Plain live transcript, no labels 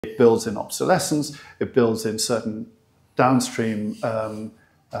It builds in obsolescence, it builds in certain downstream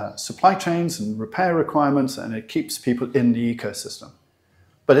supply chains and repair requirements, and it keeps people in the ecosystem.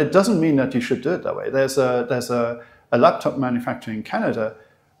 But it doesn't mean that you should do it that way. There's a laptop manufacturer in Canada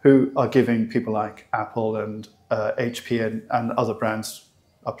who are giving people like Apple and HP and other brands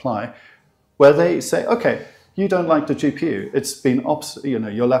apply, where they say, okay, you don't like the GPU. It's been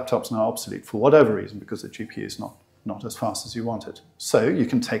your laptop's now obsolete for whatever reason because the GPU is not as fast as you want it. So you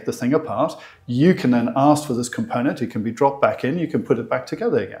can take the thing apart. You can then ask for this component. It can be dropped back in. You can put it back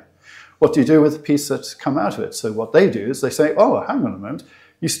together again. What do you do with the piece that's come out of it? So what they do is they say, oh, hang on a moment.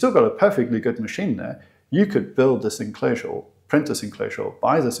 You still got a perfectly good machine there. You could build this enclosure, or print this enclosure, or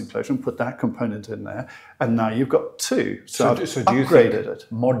buy this enclosure, and put that component in there, and now you've got two. So do you upgraded it.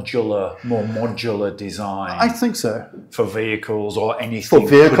 More modular design? I think so. For vehicles or anything? For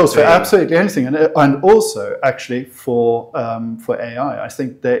vehicles, for absolutely anything, and also actually for AI. I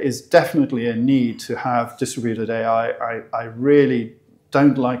think there is definitely a need to have distributed AI. I really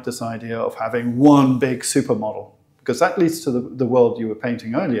don't like this idea of having one big supermodel, because that leads to the world you were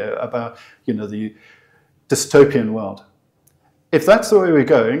painting earlier about, the dystopian world. If that's the way we're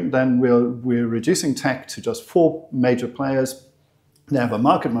going, then we're reducing tech to just 4 major players. They have a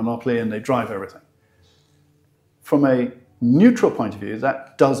market monopoly and they drive everything. From a neutral point of view,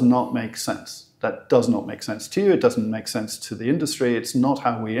 that does not make sense. That does not make sense to you. It doesn't make sense to the industry. It's not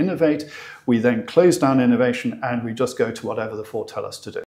how we innovate. We then close down innovation and we just go to whatever the 4 tell us to do.